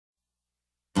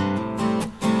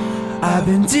I've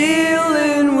been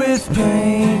dealing with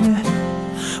pain,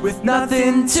 with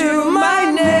nothing to my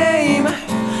name.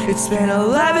 It's been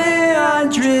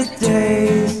 1100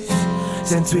 days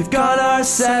since we've gone our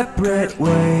separate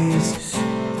ways.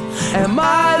 Am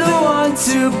I the one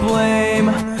to blame?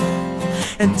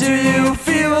 And do you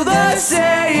feel the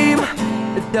same?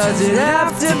 Does it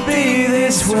have to be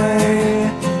this way?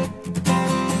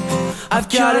 I've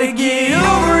gotta get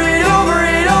over it, over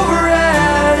it, over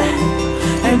it,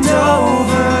 and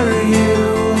over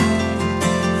you.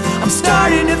 I'm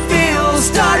starting to feel,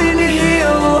 starting to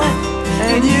heal,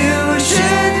 and you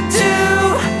should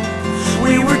too.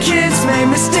 We were kids, made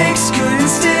mistakes, couldn't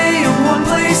stay in one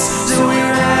place, so we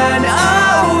ran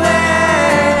away.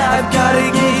 I've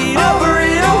gotta get over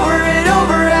it, over it,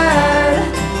 over it,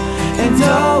 and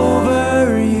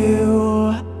over you.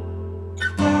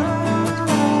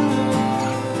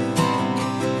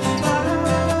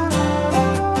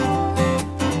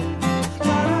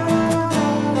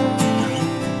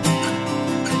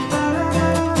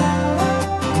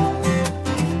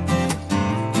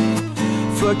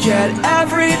 Forget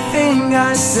everything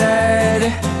I said,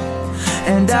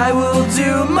 and I will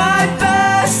do my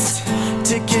best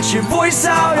to get your voice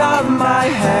out of my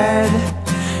head.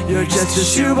 You're just a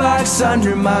shoebox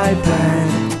under my bed.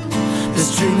 The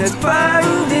string that's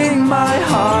binding my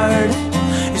heart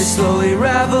is slowly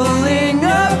raveling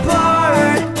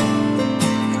apart.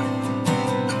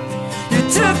 You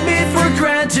took me for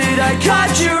granted, I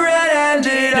caught you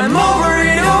red-handed. I'm over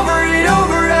it, over it,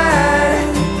 over it,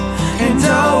 and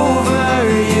over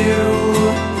you.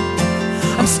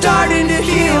 I'm starting to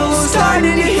heal,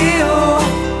 starting to heal,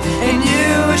 and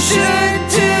you should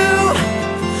too.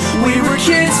 We were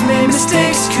kids, made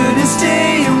mistakes, couldn't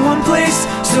stay in one place,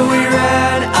 so we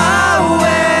ran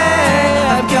away.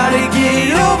 I've gotta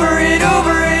get over it,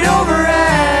 over it, over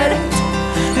it,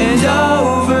 and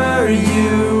over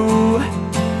you.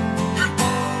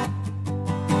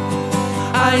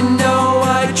 I know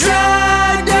I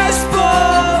dragged us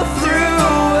both through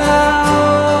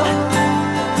hell,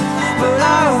 but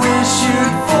I wish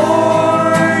you'd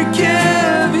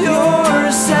forgive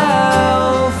yourself.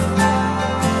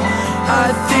 I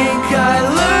think I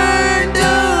learned a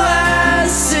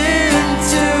lesson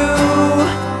too,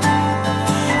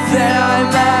 that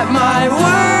I'm at my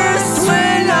worst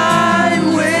when I'm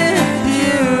with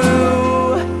you.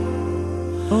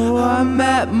 Oh, I'm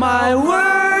at my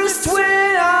worst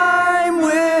when I'm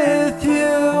with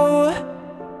you.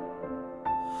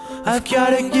 I've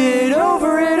gotta get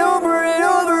over it, over it,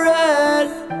 over it,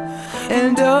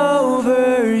 and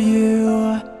over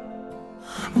you.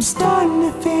 I'm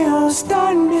starting to feel,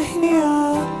 starting to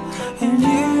heal, and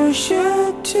you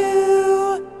should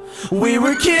too. We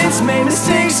were kids, made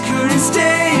mistakes, couldn't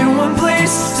stay in one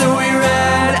place, so we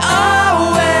ran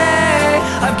away.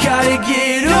 I've gotta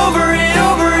get over it,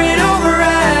 over it, over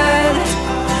it,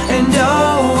 and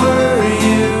over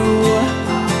you.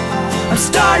 I'm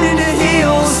starting to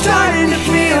heal, starting to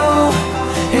feel,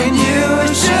 and you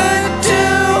should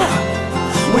too.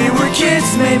 We were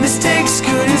kids, made mistakes,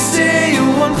 couldn't stay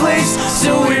in one place, so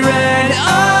we ran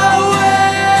away.